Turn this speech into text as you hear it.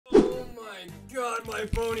god, my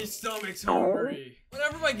bony stomach's hungry.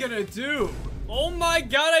 Whatever am I gonna do? Oh my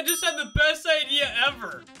god, I just had the best idea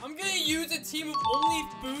ever. I'm gonna use a team of only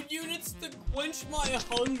food units to quench my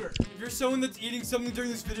hunger. If you're someone that's eating something during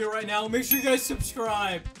this video right now, make sure you guys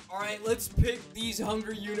subscribe. Alright, let's pick these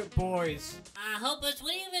hunger unit boys. Hoplas,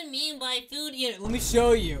 what do you even mean by food unit? Let me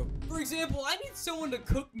show you. For example, I need someone to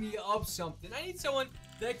cook me up something. I need someone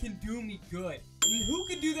that can do me good. And who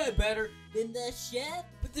can do that better than the chef?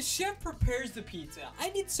 But the chef prepares the pizza. I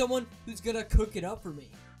need someone who's gonna cook it up for me.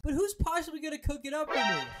 But who's possibly gonna cook it up for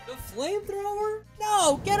me? The flamethrower?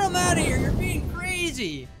 No, get him out of here. You're being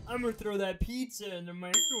crazy. I'm gonna throw that pizza in the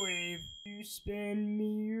microwave. You spin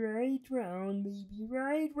me right round, baby,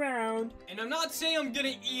 right round. And I'm not saying I'm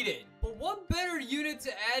gonna eat it, but what better unit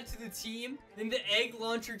to add to the team than the egg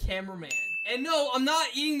launcher cameraman? And no, I'm not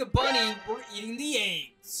eating the bunny. We're eating the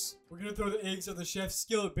eggs. We're gonna throw the eggs on the chef's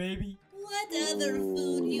skillet, baby. What other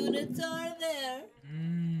food units are there?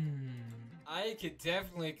 I could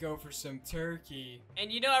definitely go for some turkey.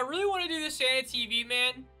 And you know, I really want to do the Santa TV,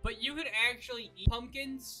 man. But you could actually eat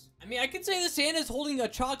pumpkins. I mean, I could say the Santa's holding a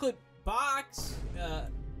chocolate box. I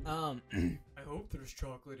hope there's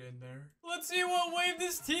chocolate in there. Let's see what wave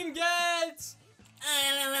this team gets.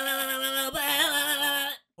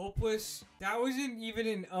 Hopeless. That wasn't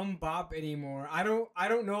even an bop anymore. I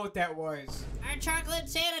don't know what that was. Our chocolate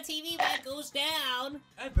Santa TV bet goes down.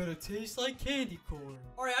 That better taste like candy corn.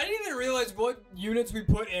 Alright, I didn't even realize what units we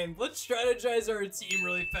put in. Let's strategize our team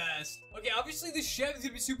really fast. Okay, obviously the chef is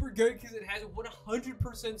gonna be super good because it has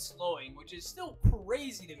 100% slowing, which is still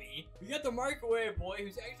crazy to me. We got the microwave boy,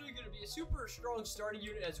 who's actually gonna be a super strong starting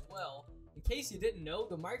unit as well. In case you didn't know,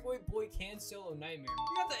 the microwave boy can solo Nightmare.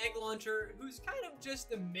 We got the egg launcher, who's kind of just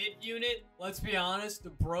the mid unit. Let's be honest,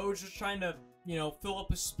 the bro's just trying to, you know, fill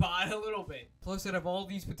up a spot a little bit. Plus, out of all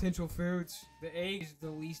these potential foods, the egg is the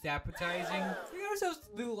least appetizing. We got ourselves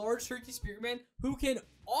the large turkey spearman, who can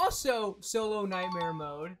also solo Nightmare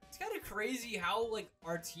mode. It's kind of crazy how, like,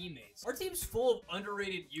 our teammates. Our team's full of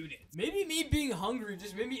underrated units. Maybe me being hungry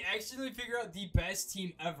just made me accidentally figure out the best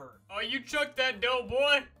team ever. Oh, you chucked that dough,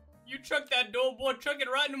 boy. You chuck that dough, boy. Chuck it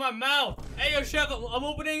right into my mouth. Hey, yo, chef, I'm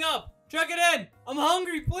opening up. Chuck it in. I'm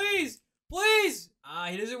hungry, please. Please.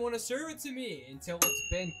 He doesn't want to serve it to me until it's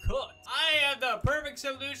been cooked. I have the perfect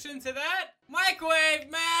solution to that. Microwave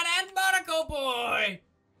man and barnacle boy.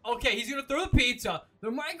 Okay, he's going to throw the pizza. The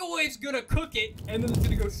microwave's going to cook it, and then it's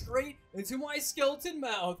going to go straight into my skeleton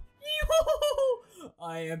mouth.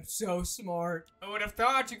 I am so smart. Who would have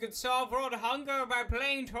thought you could solve world hunger by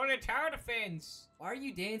playing toilet tower defense? Why are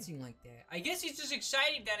you dancing like that? I guess he's just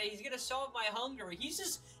excited that he's gonna solve my hunger. He's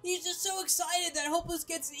just so excited that Hopeless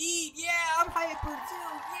gets to eat. Yeah, I'm hyper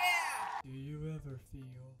too. Yeah. Do you ever feel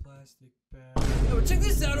plastic bag? Oh, check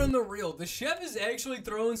this out on the reel. The chef is actually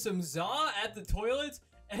throwing some za at the toilets.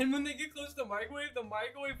 And when they get close to the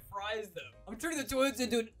microwave fries them. I'm turning the toilets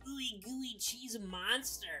into an ooey gooey cheese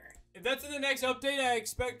monster. If that's in the next update, I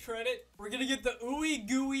expect credit. We're gonna get the ooey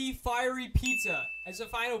gooey fiery pizza as a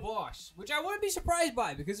final boss, which I wouldn't be surprised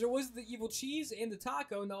by because there was the evil cheese and the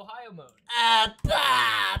taco in the Ohio mode.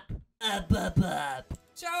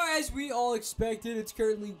 So as we all expected, it's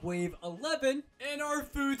currently wave 11, and our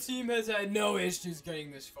food team has had no issues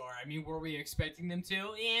getting this far. I mean, were we expecting them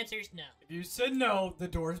to? The answer's no. If you said no, the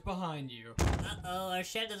door's behind you. Uh-oh, our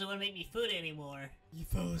chef doesn't want to make me food anymore. You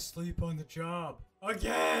fell asleep on the job.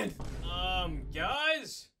 Again!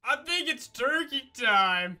 Guys? I think it's turkey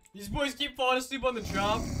time. These boys keep falling asleep on the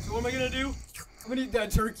job, so what am I gonna do? I'm gonna eat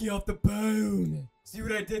that turkey off the bone. See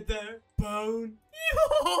what I did there? Bone.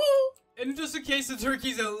 And just in case the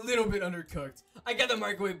turkey's a little bit undercooked, I got the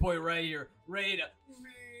microwave boy right here, ready to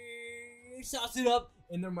sauce it up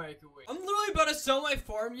in the microwave. I'm literally about to sell my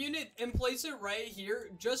farm unit and place it right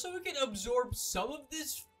here just so we can absorb some of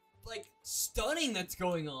this, like, stunning that's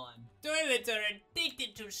going on. Toilets are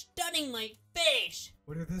addicted to stunning my face.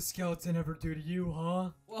 What did this skeleton ever do to you, huh?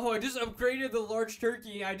 Whoa, I just upgraded the large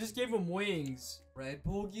turkey. I just gave him wings. Red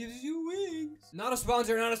Bull gives you wings. Not a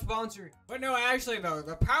sponsor, not a sponsor. But no, actually though,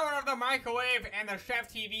 the power of the microwave and the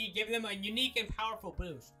Chef TV give them a unique and powerful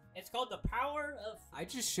boost. It's called the power of... I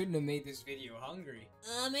just shouldn't have made this video hungry.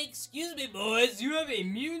 Excuse me, boys. You have a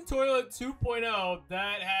Mutant Toilet 2.0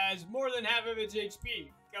 that has more than half of its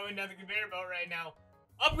HP. Going down the conveyor belt right now.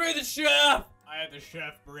 Upgrade the chef! I had the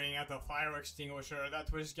chef bring out the fire extinguisher. That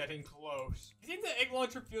was getting close. You think the egg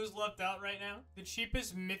launcher feels left out right now? The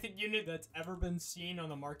cheapest mythic unit that's ever been seen on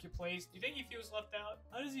the marketplace. Do you think he feels left out?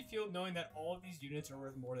 How does he feel knowing that all of these units are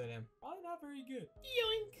worth more than him? Probably not very good.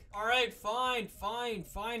 Yoink. Alright, fine.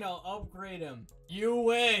 I'll upgrade him. You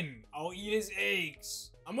win. I'll eat his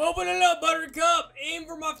eggs. I'm opening up, Buttercup. Aim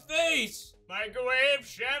for my face. Microwave,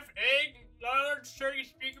 chef, egg, large turkey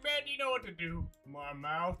speaker man, you know what to do. My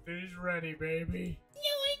mouth is ready, baby.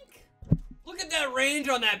 Yoink. Look at that range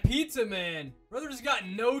on that pizza, man. Brother's got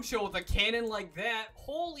no chill with a cannon like that.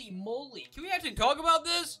 Holy moly. Can we actually talk about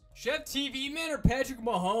this? Chef TV man or Patrick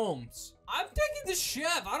Mahomes? I'm taking the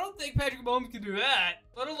chef. I don't think Patrick Mahomes can do that,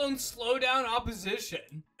 let alone slow down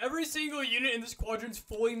opposition. Every single unit in this quadrant's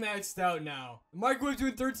fully maxed out now. The microwave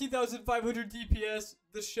doing 13,500 DPS.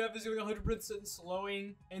 The chef is doing 100%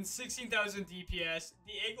 slowing and 16,000 DPS.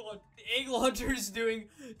 The egg launcher is doing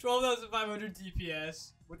 12,500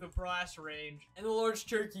 DPS with a blast range. And the large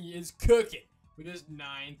turkey is cooking with just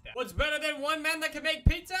 9,000. What's better than one man that can make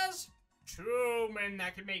pizzas? Two men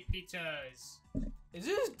that can make pizzas. Is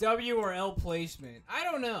this W or L placement? I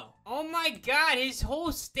don't know. Oh my god, his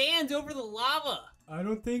whole stand's over the lava. I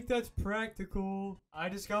don't think that's practical. I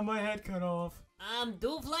just got my head cut off.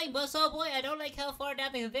 Do flying bus, oh boy, I don't like how far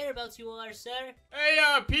down the conveyor belts you are, sir. Hey,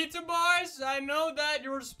 pizza boys, I know that you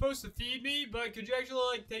were supposed to feed me, but could you actually,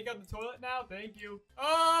 like, take out the toilet now? Thank you.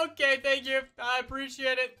 Okay, thank you. I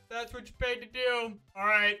appreciate it. That's what you paid to do. All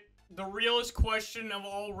right, the realest question of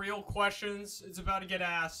all real questions is about to get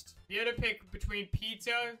asked. If you had to pick between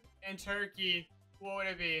pizza and turkey, what would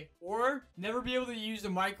it be? Or never be able to use the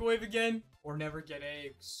microwave again, or never get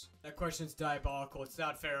eggs. That question's diabolical. It's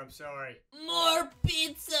not fair. I'm sorry. More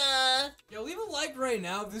pizza! Yo, leave a like right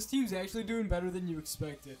now. This team's actually doing better than you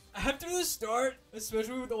expected. After the start,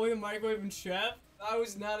 especially with only the microwave and chef, I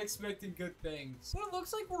was not expecting good things. But it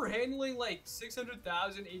looks like we're handling like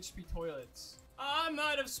 600,000 HP toilets. I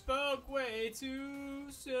might have spoke way too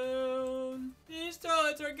soon. These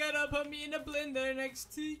toilets are gonna put me in a blender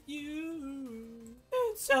next to you.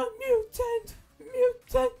 It's a mutant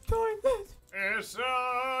toilet. It's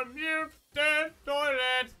a mutant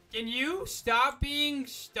toilet. Can you stop being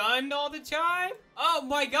stunned all the time? Oh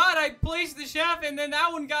my god, I placed the chef and then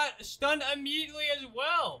that one got stunned immediately as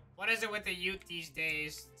well. What is it with the youth these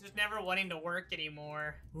days? Just never wanting to work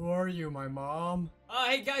anymore. Who are you, my mom?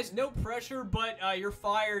 Hey guys, no pressure, but you're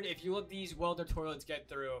fired if you let these welder toilets get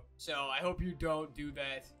through. So I hope you don't do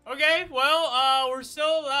that. Okay, well, we're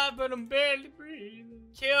still alive, but I'm barely breathing.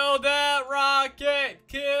 Kill that rocket!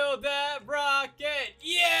 Kill that rocket!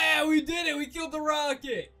 Yeah, we did it! We killed the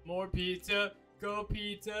rocket! More pizza. Go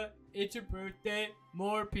pizza. It's your birthday.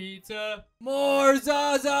 More pizza. More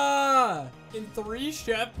Zaza! Can 3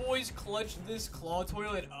 chef boys clutch this claw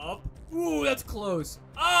toilet up? Ooh, that's close.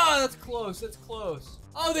 Ah, that's close. That's close.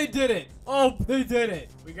 Oh, they did it. Oh, they did it.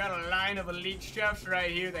 We got a line of elite chefs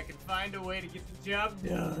right here that can find a way to get the job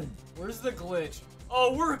done. Where's the glitch?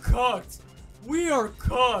 Oh, we're cooked. We are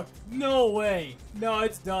cooked. No way. No,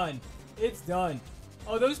 it's done. It's done.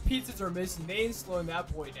 Oh, those pizzas are missing. They ain't slowing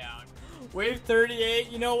that boy down. Wave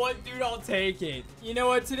 38. You know what, dude? I'll take it. You know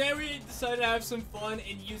what? Today we decided to have some fun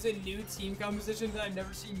and use a new team composition that I've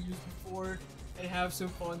never seen used before and have some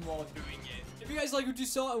fun while doing it. If you guys like what you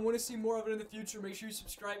saw and want to see more of it in the future, make sure you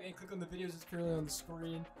subscribe and click on the videos that's currently on the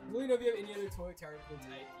screen. Let me know if you have any other toilet tower type.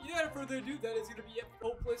 Without further ado, that is going to be it.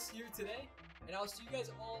 Hopeless here today, and I'll see you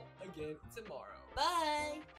guys all again tomorrow. Bye!